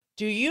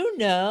Do you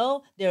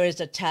know there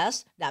is a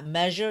test that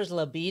measures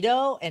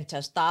libido and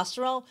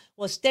testosterone?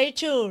 Well, stay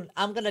tuned.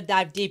 I'm going to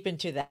dive deep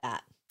into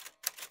that.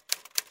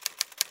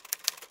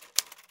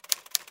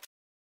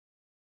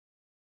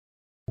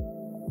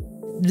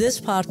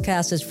 This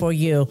podcast is for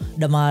you,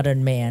 the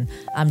modern man.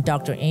 I'm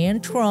Dr.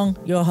 Ann Trung,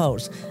 your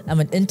host. I'm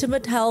an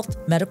intimate health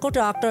medical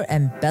doctor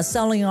and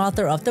best-selling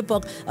author of the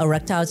book,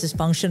 Erectile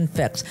Dysfunction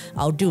Fix.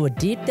 I'll do a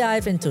deep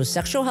dive into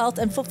sexual health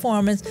and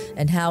performance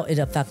and how it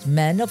affects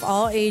men of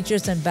all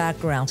ages and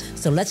backgrounds.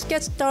 So let's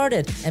get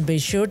started, and be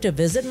sure to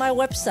visit my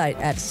website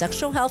at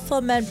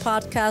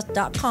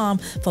sexualhealthformenpodcast.com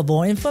for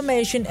more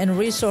information and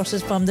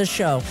resources from the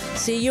show.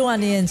 See you on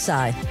the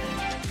inside.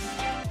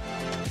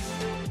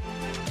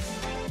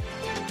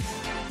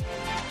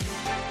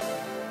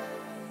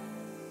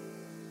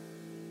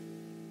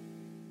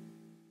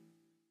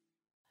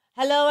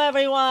 Hello,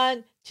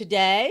 everyone.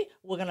 Today,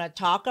 we're going to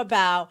talk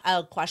about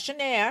a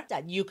questionnaire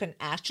that you can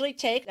actually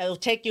take. It will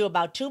take you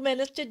about 2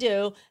 minutes to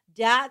do.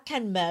 That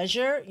can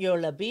measure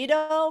your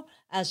libido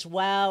as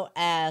well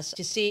as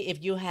to see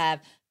if you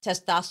have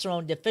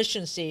testosterone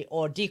deficiency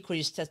or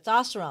decreased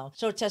testosterone.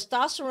 So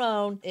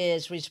testosterone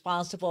is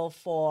responsible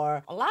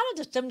for a lot of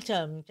the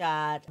symptoms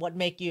that would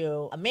make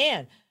you a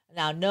man.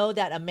 Now, know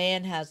that a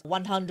man has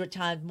 100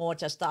 times more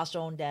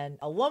testosterone than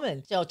a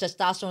woman. So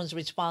testosterone is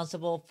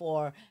responsible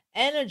for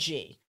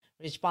energy,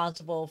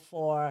 responsible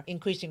for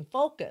increasing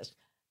focus,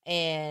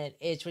 and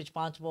it's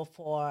responsible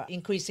for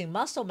increasing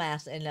muscle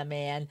mass in a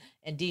man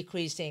and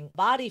decreasing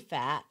body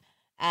fat,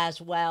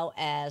 as well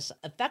as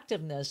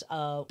effectiveness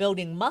of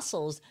building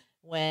muscles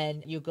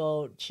when you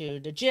go to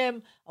the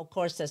gym. Of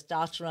course,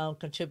 testosterone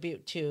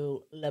contributes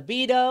to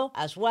libido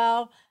as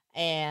well,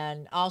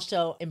 and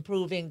also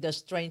improving the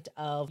strength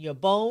of your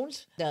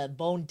bones, the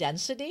bone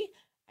density,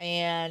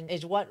 and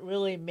is what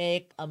really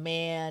make a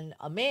man,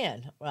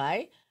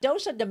 right?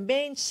 Those are the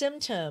main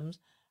symptoms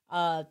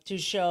to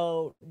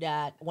show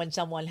that when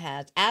someone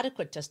has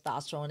adequate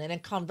testosterone. And then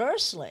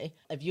conversely,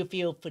 if you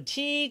feel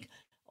fatigue,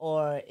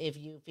 or if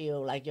you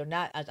feel like you're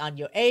not on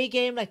your A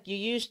game like you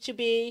used to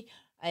be,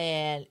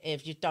 and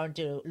if you're starting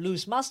to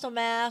lose muscle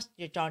mass,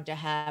 you're starting to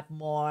have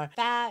more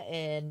fat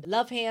and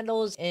love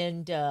handles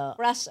in the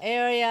breast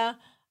area,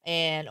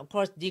 and of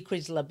course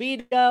decreased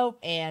libido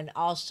and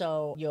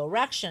also your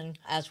erection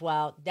as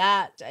well,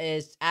 that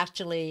is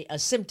actually a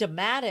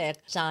symptomatic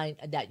sign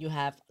that you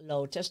have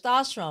low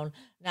testosterone.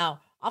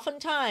 Now,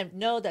 oftentimes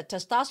know that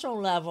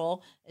testosterone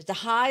level is the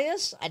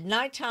highest at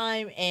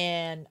nighttime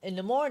and in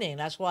the morning.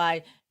 That's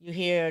why you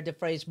hear the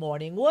phrase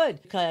morning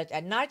wood, because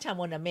at nighttime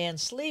when a man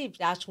sleeps,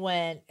 that's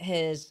when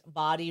his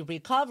body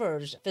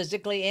recovers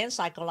physically and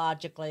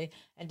psychologically,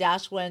 and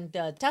that's when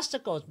the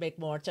testicles make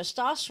more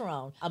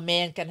testosterone. A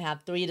man can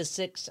have 3 to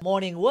 6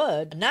 morning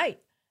wood a night.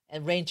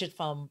 It ranges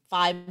from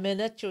 5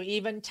 minutes to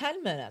even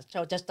 10 minutes.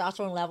 So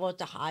testosterone level is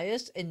the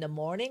highest in the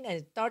morning, and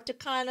it starts to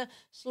kind of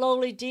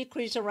slowly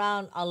decrease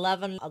around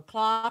 11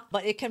 o'clock,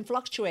 but it can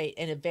fluctuate,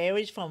 and it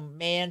varies from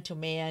man to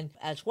man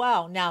as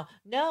well. Now,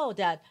 know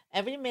that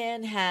every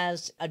man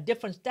has a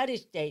different steady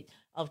state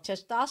of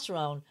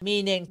testosterone,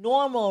 meaning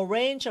normal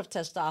range of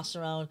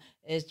testosterone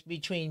is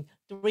between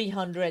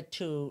 300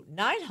 to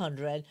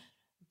 900,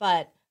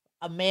 but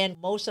a man,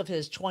 most of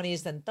his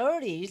 20s and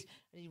 30s,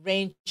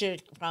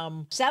 ranges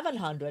from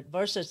 700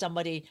 versus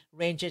somebody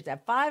ranges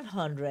at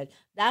 500.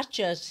 That's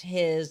just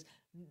his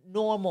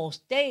normal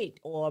state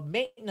or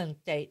maintenance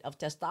state of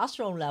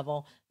testosterone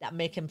level that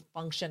make him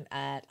function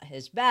at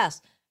his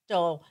best.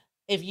 So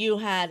if you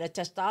had a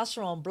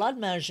testosterone blood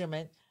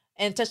measurement,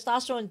 and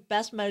testosterone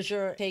best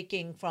measure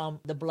taking from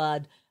the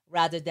blood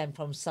rather than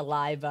from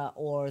saliva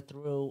or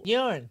through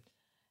urine.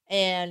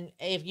 And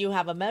if you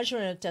have a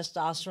measurement of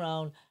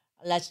testosterone,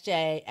 let's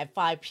say at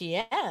 5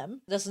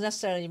 p.m., doesn't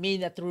necessarily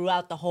mean that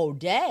throughout the whole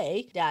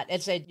day that,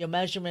 let's say your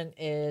measurement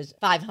is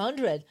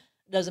 500,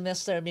 doesn't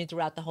necessarily mean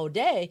throughout the whole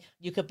day.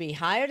 You could be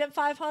higher than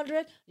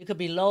 500, you could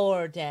be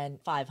lower than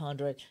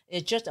 500.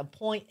 It's just a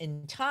point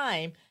in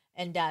time,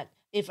 and that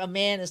if a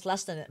man is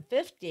less than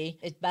 50,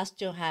 it's best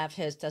to have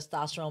his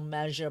testosterone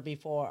measure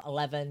before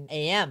 11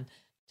 a.m.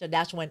 So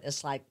that's when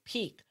it's like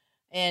peak.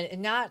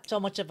 And not so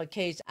much of a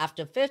case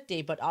after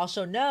 50, but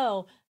also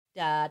know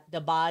that the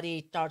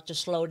body starts to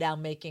slow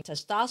down making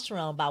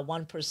testosterone about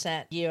 1%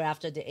 a year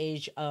after the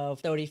age of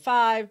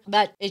 35.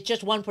 But it's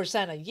just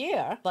 1% a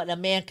year. But a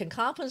man can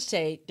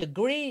compensate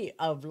degree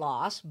of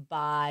loss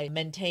by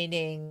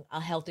maintaining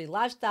a healthy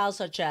lifestyle,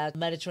 such as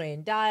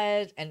Mediterranean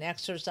diet and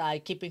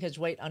exercise, keeping his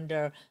weight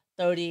under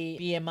 30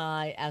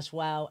 BMI, as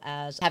well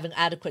as having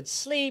adequate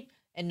sleep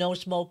and no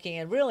smoking,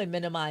 and really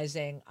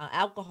minimizing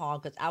alcohol,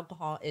 because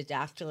alcohol is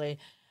actually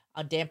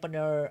a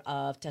dampener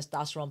of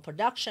testosterone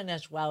production,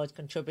 as well as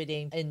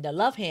contributing in the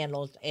love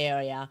handles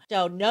area.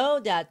 So know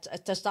that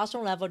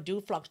testosterone level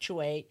do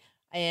fluctuate,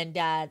 and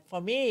that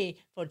for me,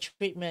 for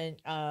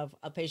treatment of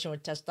a patient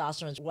with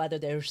testosterone, whether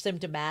they're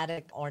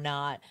symptomatic or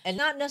not, and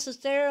not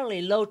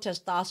necessarily low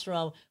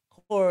testosterone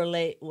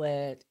correlate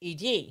with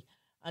ED.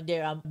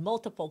 There are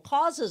multiple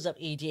causes of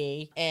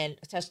ED, and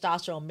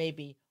testosterone may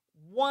be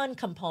one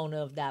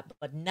component of that,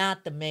 but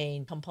not the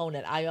main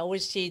component. I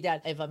always see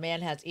that if a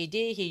man has ED,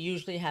 he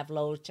usually have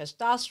low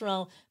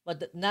testosterone,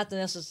 but not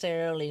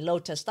necessarily low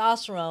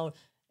testosterone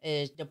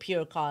is the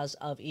pure cause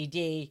of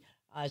ED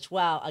as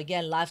well.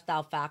 Again,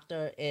 lifestyle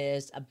factor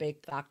is a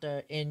big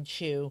factor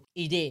into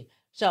ED.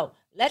 So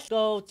let's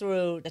go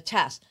through the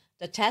test.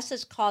 The test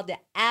is called the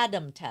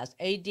ADAM test,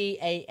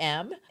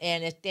 ADAM,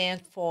 and it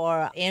stands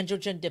for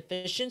androgen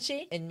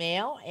deficiency in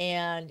male,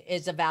 and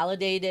is a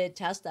validated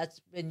test that's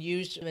been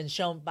used and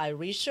shown by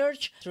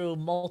research through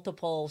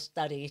multiple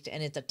studies.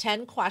 And it's a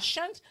 10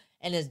 questions,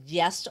 and it's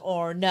yes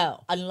or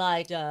no.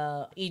 Unlike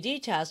the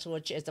ED test,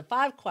 which is a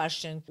 5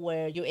 question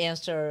where you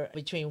answer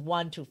between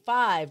 1 to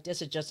 5,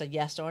 this is just a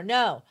yes or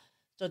no.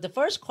 So the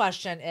first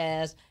question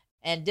is,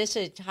 and this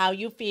is how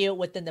you feel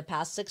within the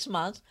past 6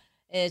 months,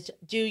 is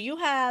do you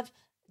have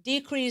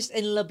decrease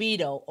in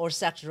libido or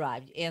sex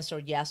drive? Answer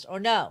yes or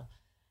no.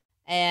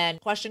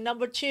 And question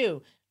number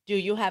 2, do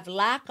you have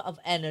lack of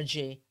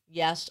energy?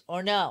 Yes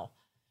or no.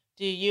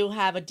 Do you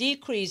have a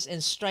decrease in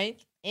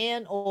strength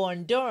and or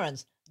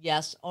endurance?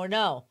 Yes or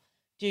no.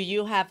 Do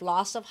you have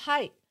loss of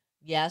height?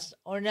 Yes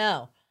or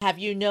no. Have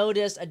you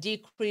noticed a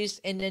decrease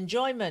in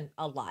enjoyment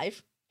of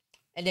life?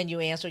 And then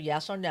you answer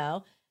yes or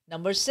no.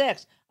 Number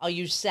 6, are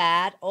you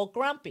sad or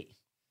grumpy?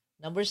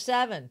 Number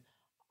 7,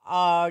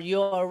 are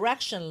your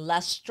erection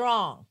less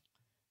strong?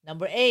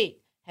 Number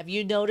 8, have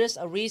you noticed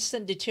a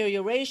recent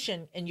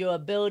deterioration in your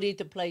ability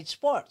to play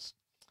sports?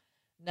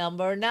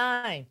 Number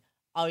 9,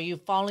 are you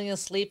falling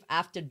asleep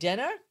after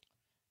dinner?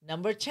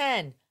 Number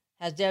 10,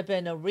 has there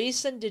been a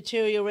recent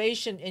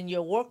deterioration in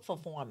your work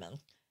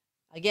performance?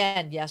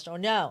 Again, yes or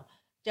no.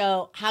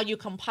 So how you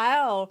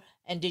compile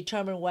and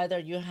determine whether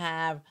you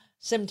have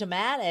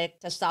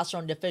symptomatic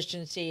testosterone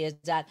deficiency is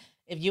that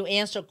if you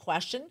answer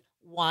question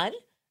 1,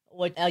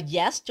 with a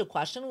yes to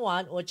question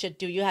 1, which is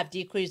do you have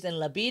decrease in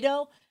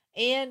libido?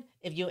 And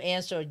if you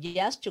answer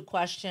yes to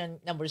question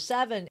number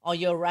 7, are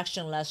your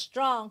erection less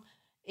strong?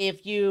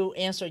 If you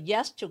answer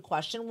yes to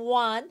question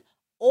 1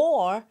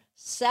 or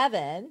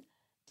 7,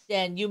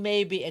 then you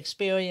may be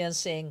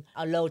experiencing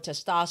a low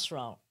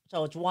testosterone.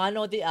 So it's one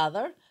or the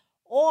other.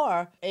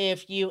 Or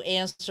if you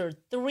answer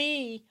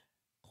 3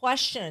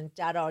 questions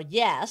that are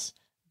yes,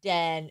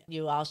 then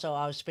you also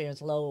are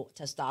experiencing low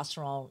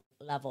testosterone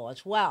level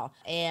as well.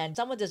 And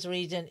some of this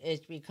reason is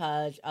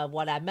because of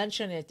what I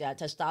mentioned is that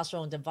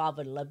testosterone is involved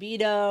in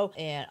libido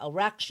and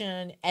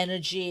erection,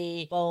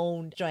 energy,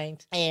 bone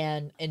strength,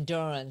 and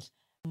endurance.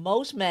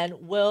 Most men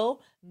will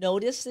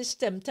notice the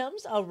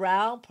symptoms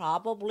around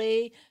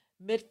probably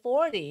mid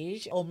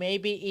 40s or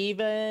maybe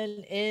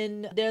even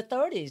in their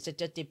 30s. It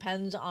just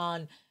depends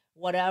on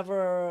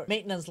whatever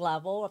maintenance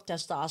level of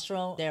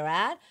testosterone they're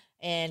at.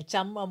 And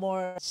some are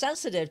more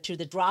sensitive to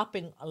the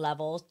dropping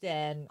levels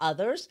than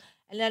others.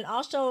 And then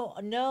also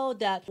know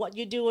that what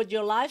you do with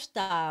your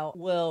lifestyle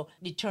will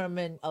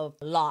determine a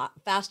lot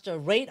faster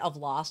rate of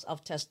loss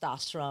of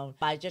testosterone.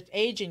 By just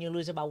aging, you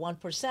lose about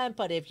 1%.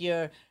 But if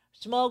you're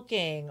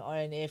smoking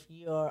and if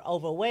you're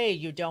overweight,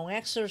 you don't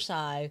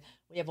exercise,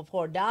 you have a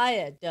poor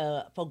diet,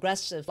 the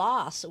progressive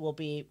loss will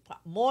be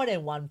more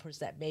than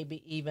 1%,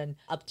 maybe even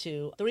up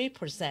to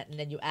 3%. And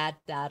then you add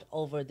that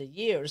over the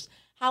years.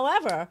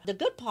 However, the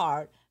good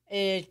part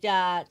is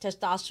that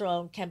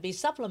testosterone can be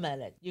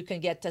supplemented. You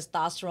can get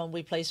testosterone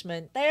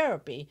replacement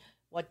therapy.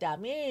 What that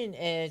means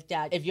is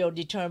that if you're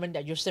determined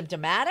that you're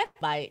symptomatic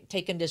by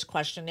taking this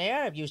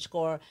questionnaire, if you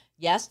score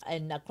yes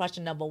in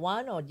question number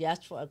 1 or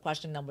yes for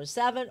question number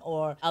 7,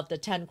 or of the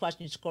 10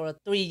 questions you score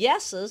 3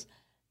 yeses,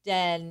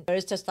 then there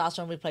is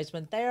testosterone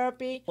replacement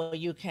therapy where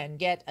you can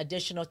get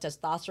additional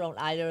testosterone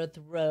either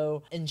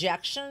through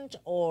injections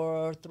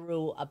or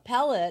through a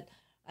pellet.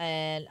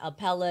 And a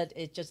pellet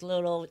is just a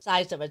little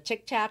size of a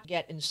Tic Tac,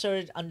 get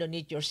inserted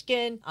underneath your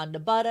skin on the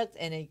buttocks,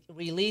 and it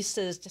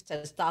releases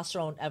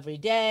testosterone every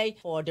day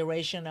for a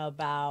duration of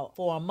about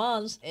 4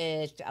 months.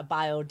 It's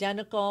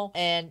bioidentical,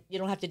 and you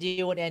don't have to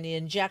deal with any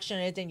injection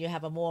or anything. You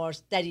have a more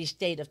steady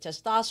state of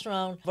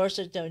testosterone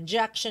versus the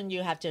injection.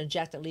 You have to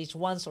inject at least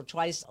once or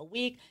twice a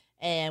week.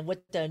 And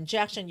with the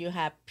injection, you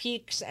have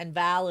peaks and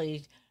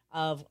valleys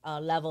of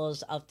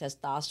levels of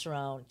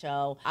testosterone.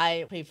 So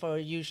I prefer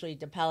usually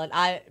the pellet.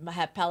 I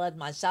have pellet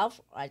myself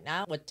right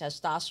now with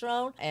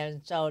testosterone, and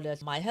so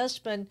does my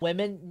husband.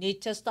 Women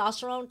need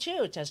testosterone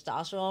too.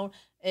 Testosterone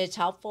is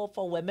helpful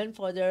for women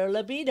for their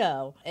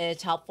libido.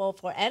 It's helpful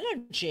for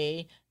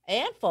energy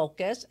and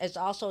focus. It's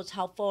also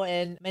helpful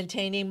in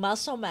maintaining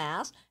muscle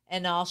mass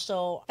and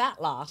also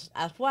fat loss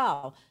as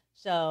well.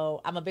 So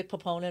I'm a big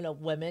proponent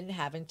of women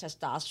having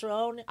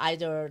testosterone,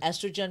 either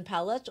estrogen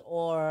pellets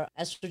or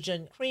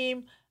estrogen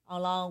cream,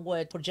 along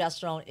with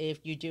progesterone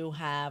if you do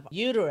have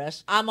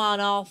uterus. I'm on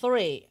all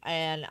 3,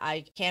 and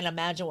I can't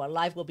imagine what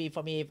life would be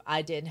for me if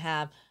I didn't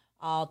have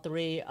all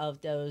 3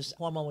 of those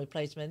hormone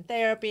replacement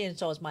therapy. And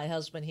so is my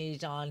husband.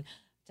 He's on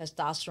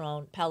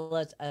testosterone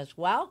pellets as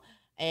well.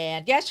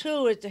 And guess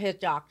who is his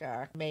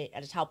doctor?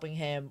 Is helping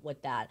him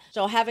with that.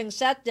 So having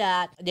said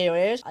that, there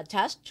is a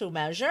test to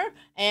measure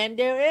and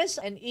there is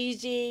an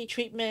easy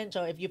treatment.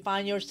 So if you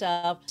find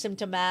yourself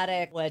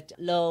symptomatic with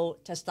low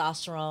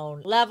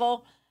testosterone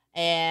level,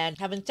 and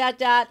having said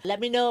that, let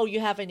me know if you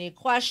have any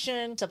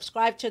questions.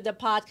 Subscribe to the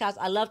podcast.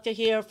 I love to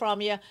hear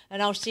from you,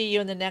 and I'll see you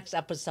in the next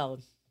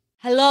episode.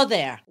 Hello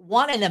there.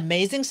 Want an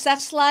amazing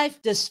sex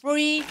life? This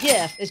free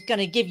gift is going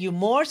to give you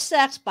more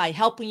sex by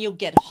helping you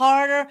get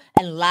harder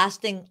and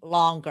lasting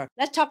longer.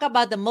 Let's talk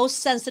about the most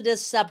sensitive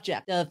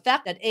subject, the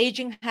effect that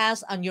aging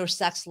has on your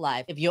sex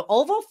life. If you're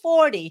over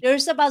 40,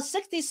 there's about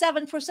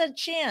 67%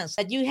 chance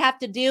that you have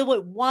to deal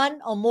with one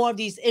or more of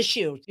these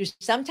issues. You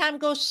sometimes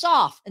go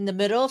soft in the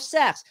middle of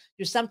sex.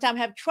 You sometimes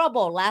have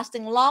trouble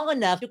lasting long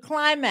enough to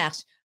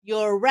climax.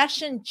 Your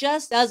erection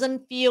just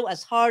doesn't feel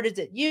as hard as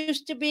it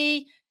used to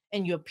be,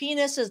 and your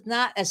penis is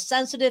not as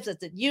sensitive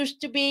as it used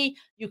to be.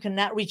 You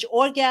cannot reach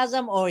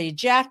orgasm or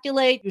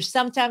ejaculate. You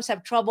sometimes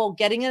have trouble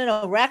getting an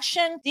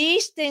erection.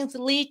 These things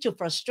lead to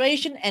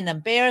frustration and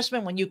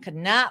embarrassment when you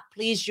cannot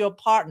please your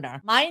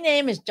partner. My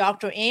name is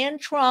Dr. Ann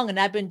Trung, and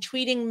I've been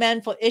treating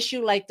men for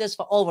issues like this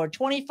for over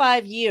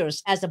 25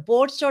 years. As a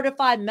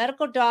board-certified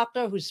medical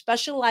doctor who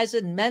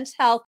specializes in men's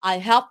health, I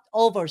helped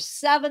over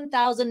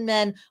 7,000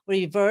 men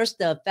reverse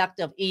the effect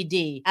of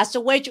ED. As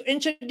a way to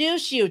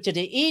introduce you to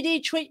the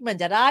ED treatment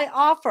that I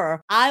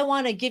offer, I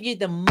want to give you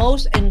the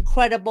most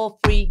incredible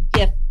free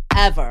gift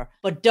ever.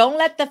 But don't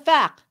let the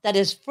fact that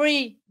it's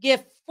free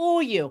gift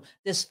fool you.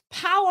 This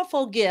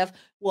powerful gift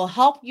will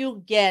help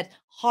you get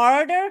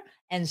harder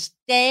and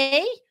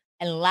stay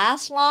and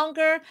last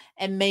longer,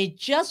 and may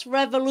just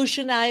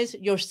revolutionize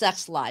your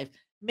sex life,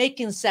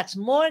 making sex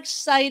more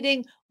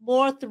exciting,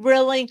 more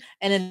thrilling,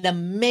 and an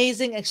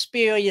amazing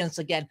experience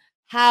again.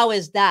 How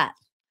is that?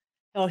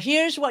 So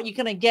here's what you're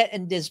going to get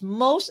in this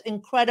most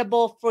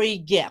incredible free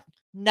gift.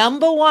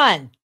 Number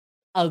one,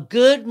 a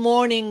good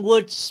morning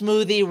wood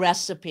smoothie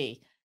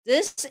recipe.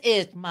 This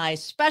is my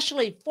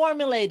specially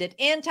formulated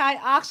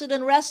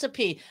antioxidant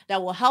recipe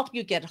that will help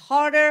you get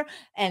harder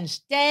and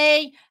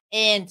stay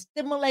and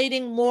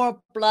stimulating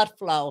more blood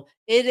flow.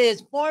 It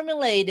is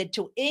formulated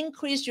to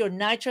increase your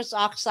nitrous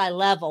oxide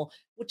level,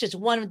 which is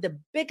one of the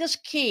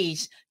biggest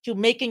keys to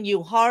making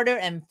you harder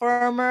and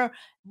firmer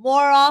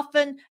more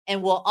often,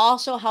 and will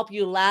also help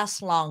you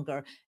last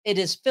longer. It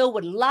is filled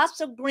with lots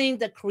of greens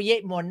that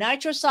create more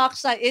nitrous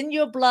oxide in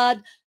your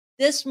blood.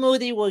 This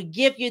smoothie will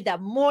give you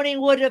that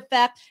morning wood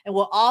effect and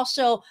will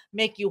also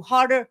make you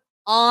harder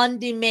on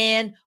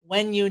demand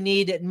when you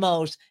need it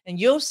most. And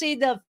you'll see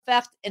the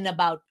effect in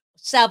about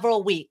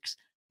several weeks.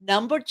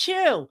 Number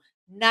two,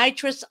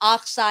 nitrous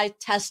oxide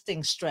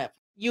testing strip.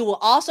 You will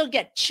also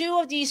get 2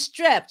 of these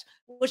strips,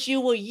 which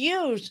you will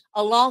use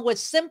along with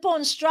simple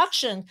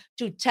instructions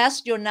to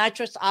test your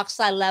nitrous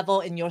oxide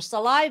level in your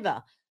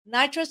saliva.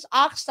 Nitrous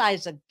oxide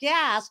is a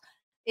gas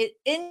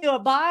in your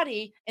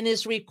body and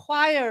is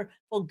required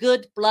for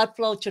good blood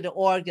flow to the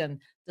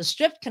organ. The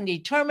strip can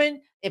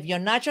determine if your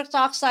nitrous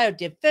oxide are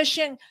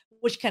deficient,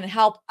 which can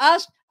help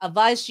us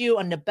advise you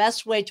on the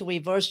best way to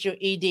reverse your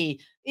ED.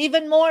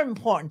 Even more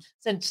important,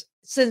 since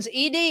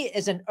ED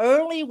is an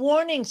early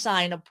warning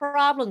sign of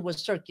problems with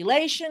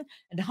circulation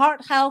and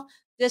heart health,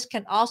 this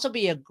can also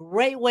be a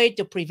great way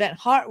to prevent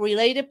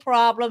heart-related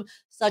problems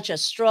such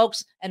as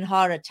strokes and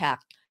heart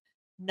attacks.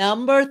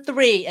 Number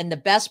 3, and the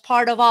best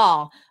part of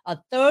all, a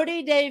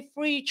 30-day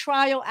free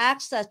trial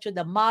access to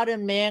the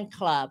Modern Man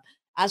Club.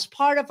 As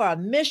part of our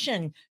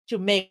mission to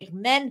make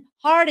men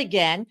hard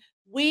again,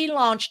 we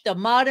launched the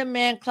Modern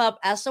Man Club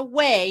as a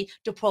way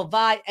to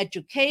provide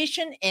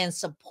education and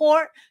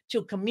support to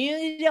a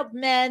community of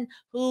men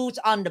who's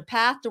on the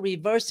path to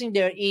reversing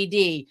their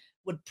ED,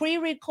 with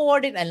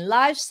pre-recorded and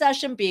live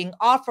session being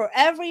offered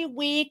every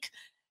week.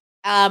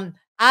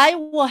 I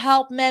will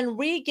help men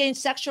regain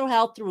sexual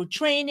health through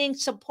training,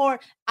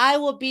 support. I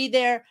will be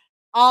there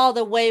all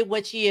the way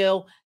with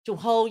you to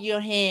hold your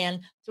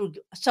hand through,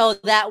 so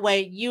that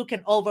way you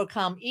can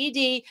overcome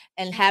ED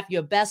and have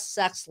your best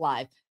sex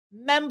life.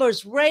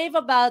 Members rave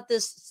about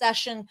this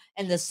session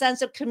and the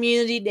sense of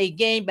community they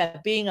gain by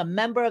being a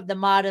member of the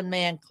Modern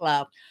Man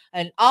Club.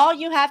 And all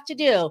you have to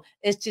do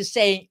is to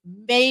say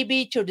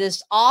maybe to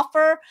this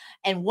offer.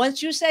 And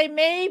once you say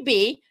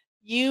maybe,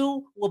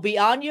 you will be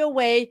on your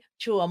way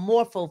to a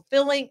more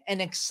fulfilling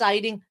and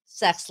exciting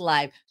sex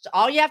life. So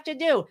all you have to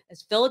do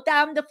is fill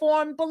down the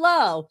form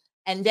below,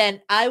 and then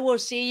I will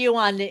see you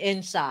on the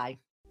inside.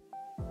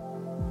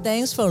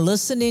 Thanks for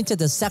listening to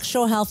the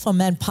Sexual Health for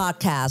Men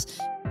podcast.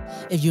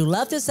 If you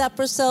love this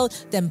episode,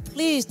 then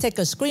please take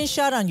a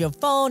screenshot on your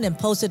phone and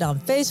post it on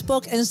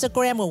Facebook,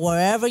 Instagram, or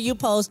wherever you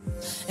post.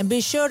 And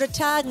be sure to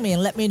tag me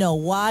and let me know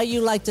why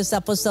you like this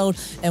episode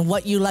and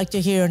what you like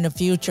to hear in the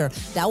future.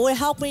 That will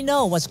help me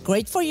know what's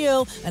great for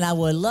you, and I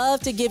would love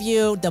to give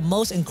you the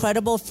most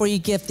incredible free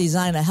gift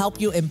designed to help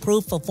you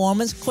improve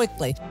performance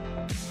quickly.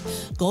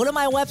 go to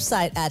my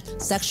website at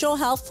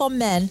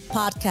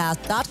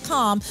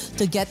sexualhealthformenpodcast.com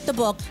to get the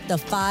book, The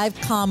 5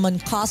 Common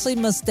Costly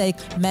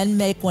Mistakes Men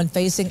Make When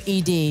Facing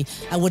ED.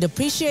 I would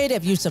appreciate it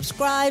if you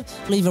subscribe,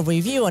 leave a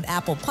review on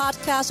Apple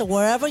Podcasts or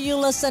wherever you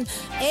listen,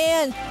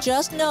 and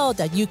just know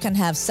that you can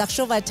have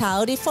sexual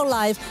vitality for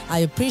life. I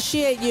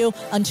appreciate you.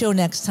 Until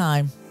next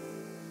time.